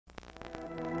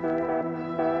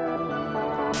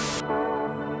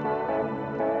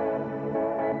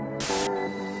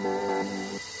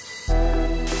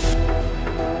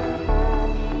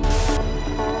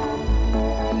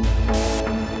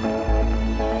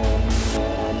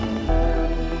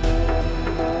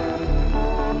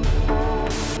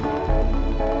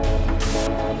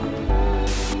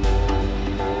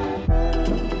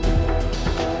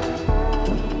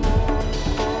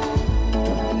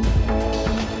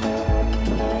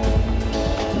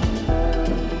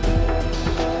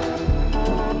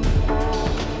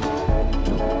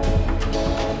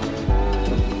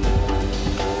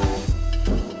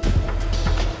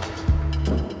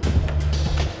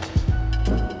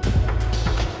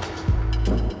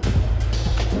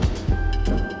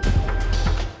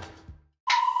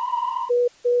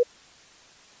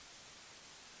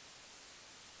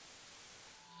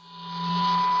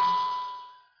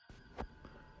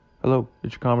Hello,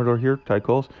 it's your Commodore here,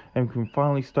 Tychos, and we can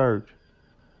finally start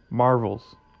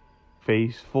Marvel's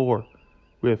Phase 4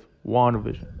 with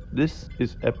WandaVision. This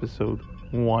is episode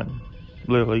 1.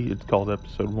 Literally, it's called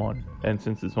episode 1. And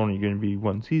since it's only going to be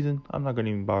one season, I'm not going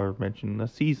to even bother mentioning the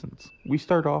seasons. We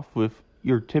start off with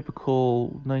your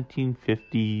typical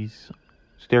 1950s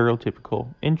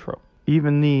stereotypical intro.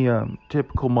 Even the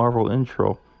typical Marvel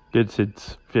intro gets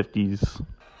its 50s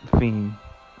theme.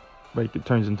 Like, it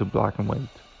turns into black and white.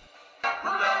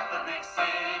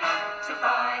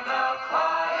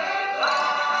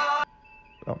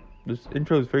 This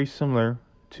intro is very similar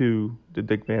to the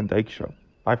Dick Van Dyke Show.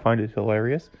 I find it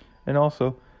hilarious. And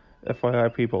also,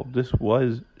 FYI people, this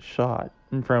was shot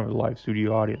in front of a live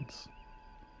studio audience.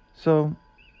 So,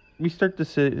 we start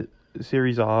the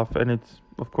series off, and it's,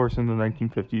 of course, in the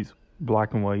 1950s,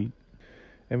 black and white.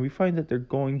 And we find that they're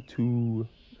going to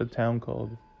a town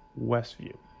called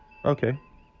Westview. Okay.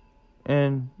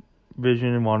 And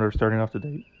Vision and Wanda are starting off the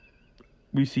date.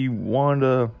 We see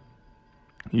Wanda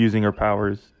using her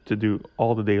powers to do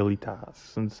all the daily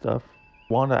tasks and stuff.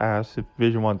 Wanda asks if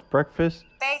Vision wants breakfast.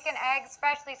 Bacon, eggs,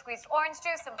 freshly squeezed orange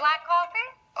juice, and black coffee?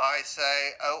 I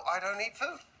say, oh, I don't eat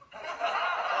food. Well,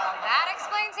 that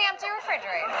explains the empty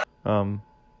refrigerator.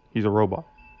 He's a robot.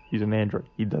 He's an android.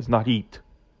 He does not eat.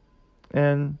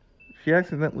 And she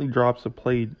accidentally drops a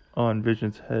plate on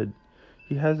Vision's head.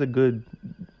 He has a good,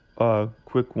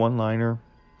 quick one-liner.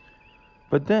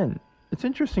 But then, it's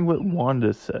interesting what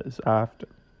Wanda says after.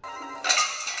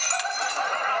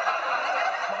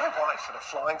 My wife and her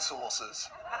flying saucers.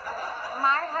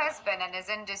 My husband and his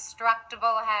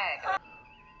indestructible head.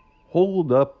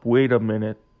 Hold up, wait a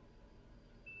minute.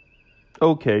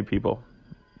 Okay, people.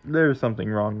 There's something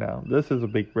wrong now. This is a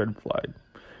big red flag.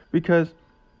 Because,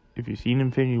 if you've seen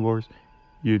Infinity Wars,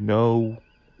 you know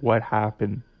what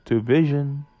happened to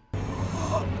Vision.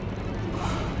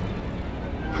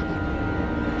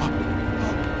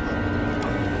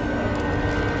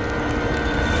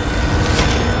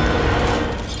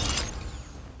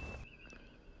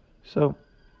 So,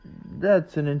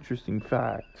 that's an interesting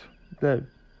fact, that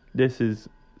this is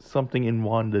something in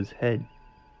Wanda's head.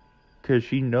 Because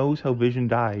she knows how Vision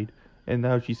died, and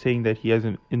now she's saying that he has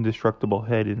an indestructible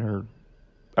head in her,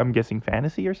 I'm guessing,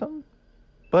 fantasy or something?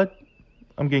 But,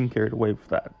 I'm getting carried away with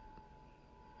that.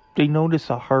 They notice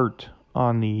a heart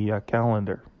on the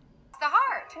calendar. It's the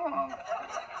heart.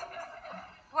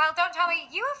 Well, don't tell me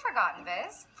you have forgotten,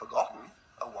 Viz. Forgotten?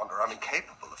 Oh, Wanda, I'm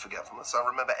incapable of forgetfulness. I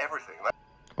remember everything.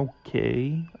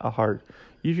 Okay, a heart.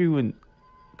 Usually when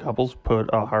couples put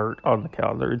a heart on the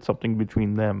calendar, it's something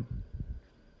between them.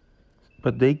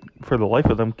 But they, for the life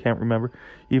of them, can't remember,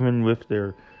 even with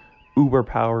their uber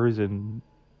powers and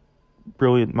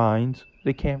brilliant minds,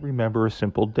 they can't remember a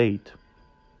simple date.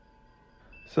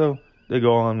 So, they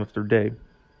go on with their day.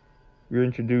 You're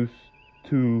introduced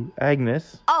to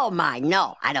Agnes. Oh my,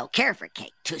 no, I don't care for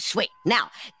cake. Too sweet. Now,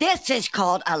 this is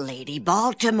called a Lady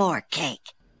Baltimore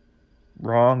cake.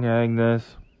 Wrong, Agnes.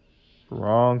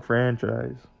 Wrong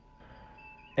franchise.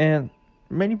 And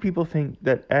many people think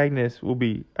that Agnes will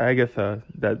be Agatha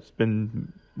that's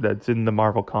in the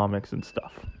Marvel comics and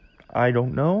stuff. I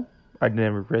don't know. I've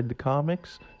never read the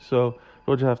comics, so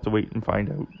we'll just have to wait and find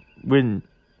out. When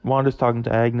Wanda's talking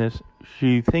to Agnes,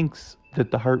 she thinks that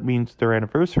the heart means their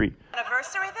anniversary.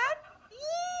 Anniversary then?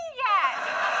 Yes!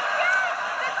 Yes!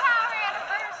 It's our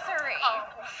anniversary! Oh,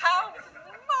 how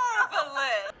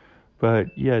marvelous!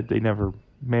 But yeah, they never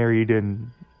married,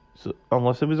 and so,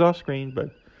 unless it was off screen,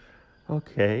 but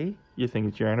okay, you think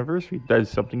it's your anniversary. That is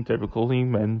something typically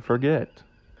men forget.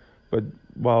 But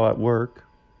while at work,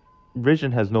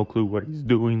 Vision has no clue what he's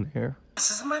doing there.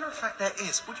 As a matter of fact, there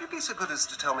is. Would you be so good as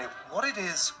to tell me what it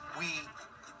is we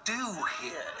do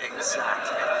here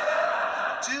exactly?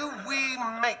 Do we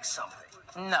make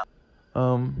something?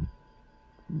 No.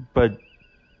 But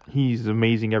he's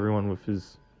amazing everyone with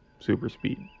his super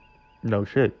speed. No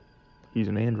shit. He's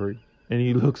an android. And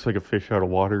he looks like a fish out of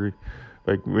water.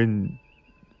 Like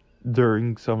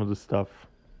during some of the stuff.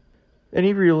 And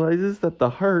he realizes that the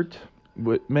heart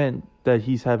meant that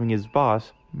he's having his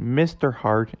boss, Mr.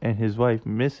 Hart, and his wife,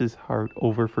 Mrs. Hart,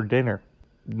 over for dinner.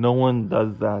 No one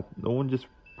does that. No one just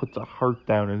puts a heart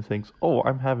down and thinks, oh,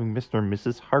 I'm having Mr. and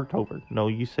Mrs. Hart over. No,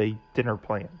 you say dinner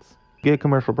plans. Get a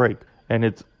commercial break. And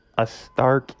it's a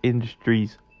Stark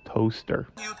Industries toaster.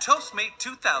 New Toastmate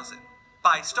 2000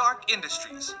 by Stark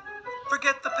Industries.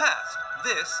 Forget the past.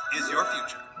 This is your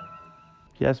future.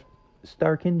 Yes,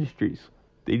 Stark Industries.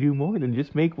 They do more than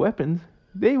just make weapons.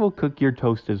 They will cook your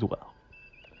toast as well.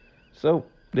 So,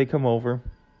 they come over.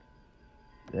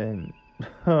 And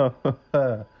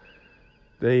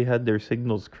they had their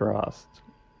signals crossed.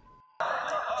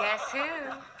 Guess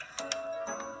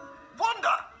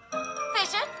Wanda!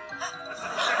 Vision?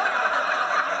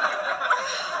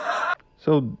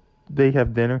 So they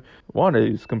have dinner. Wanda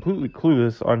is completely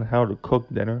clueless on how to cook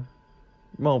dinner.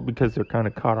 Well, because they're kind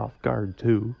of caught off guard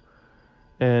too.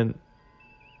 And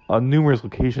on numerous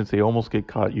occasions, they almost get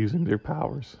caught using their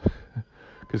powers.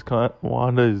 Because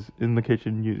Wanda is in the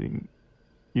kitchen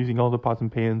using all the pots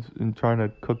and pans and trying to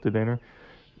cook the dinner.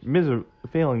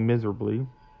 Failing miserably. You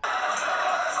ain't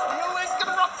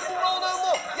gonna rock and roll no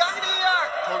more. Yakety yak.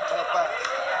 Don't talk back.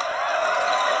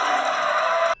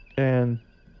 And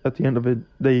at the end of it,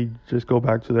 they just go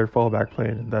back to their fallback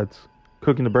plan, and that's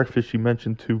cooking the breakfast she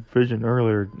mentioned to Vision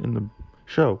earlier in the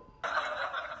show.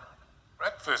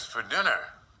 Breakfast for dinner?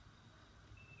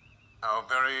 How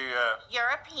very,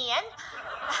 European?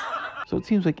 So it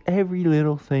seems like every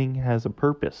little thing has a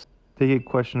purpose. They get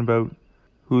questioned about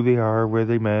who they are, where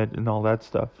they met, and all that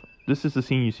stuff. This is the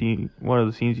scene you see, one of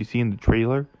the scenes you see in the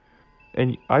trailer.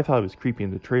 And I thought it was creepy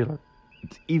in the trailer.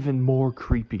 It's even more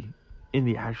creepy in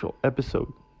the actual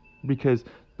episode. Because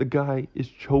the guy is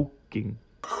choking.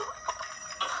 Stop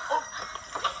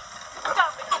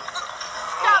it!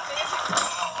 Stop it!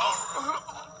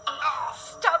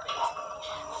 Stop it!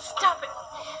 Stop it!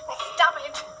 Stop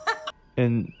it!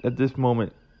 And at this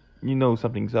moment, you know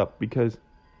something's up. Because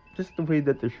just the way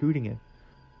that they're shooting it.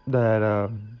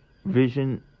 That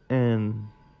Vision and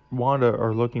Wanda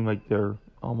are looking like they're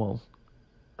almost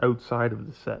outside of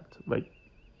the set. Like,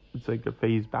 it's like a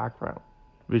phased background.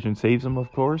 Vision saves them,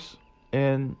 of course,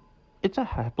 and it's a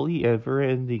happily ever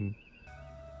ending.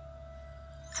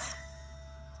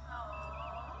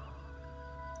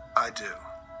 I do.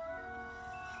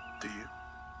 Do you?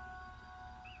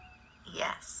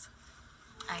 Yes,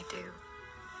 I do.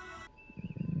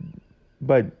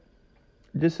 But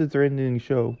just as they're ending the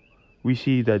show, we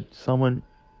see that someone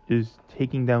is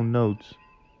taking down notes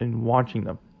and watching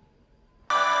them.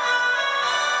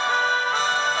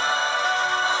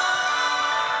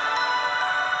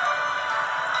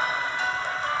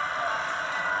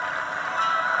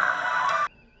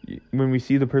 When we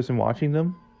see the person watching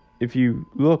them, if you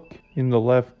look in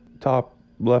the top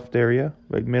left area,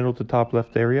 like middle to top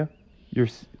left area,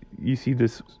 you see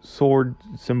this sword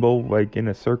symbol like in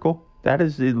a circle. That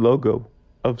is the logo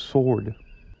of SWORD.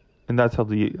 And that's how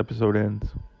the episode ends.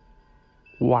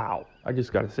 Wow. I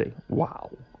just gotta say,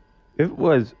 wow. It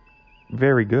was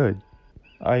very good.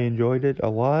 I enjoyed it a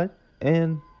lot.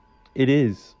 And it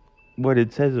is what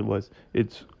it says it was.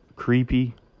 It's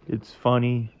creepy. It's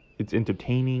funny. It's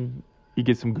entertaining. You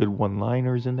get some good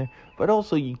one-liners in there. But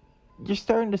also, you're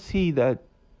starting to see that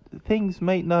things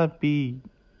might not be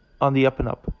on the up and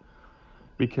up.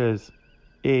 Because,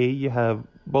 you have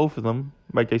both of them.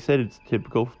 Like I said, it's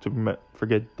typical to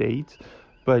forget dates.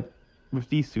 But with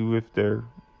these two,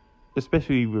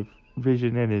 especially with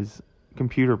Vision and his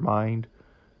computer mind,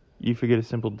 you forget a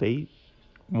simple date.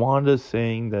 Wanda's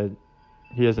saying that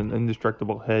he has an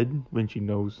indestructible head when she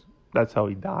knows that's how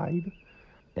he died.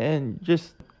 And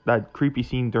just that creepy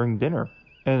scene during dinner.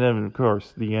 And then, of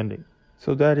course, the ending.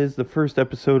 So that is the first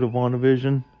episode of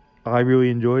WandaVision. I really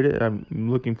enjoyed it. I'm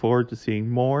looking forward to seeing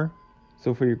more.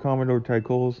 So for your Commodore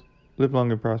Tycols, live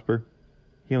long and prosper.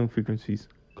 Healing frequencies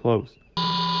closed.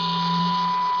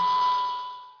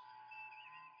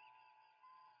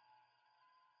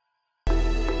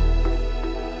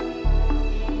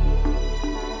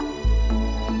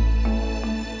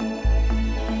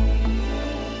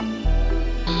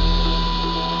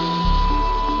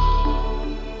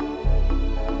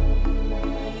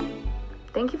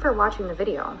 Thank you for watching the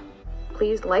video.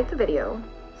 Please like the video,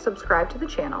 subscribe to the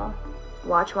channel,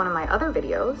 watch one of my other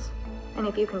videos, and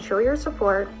if you can show your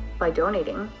support by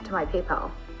donating to my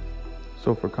PayPal.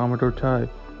 So for Commodore Ty,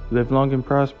 live long and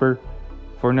prosper.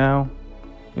 For now,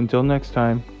 until next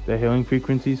time, the hailing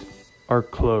frequencies are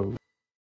closed.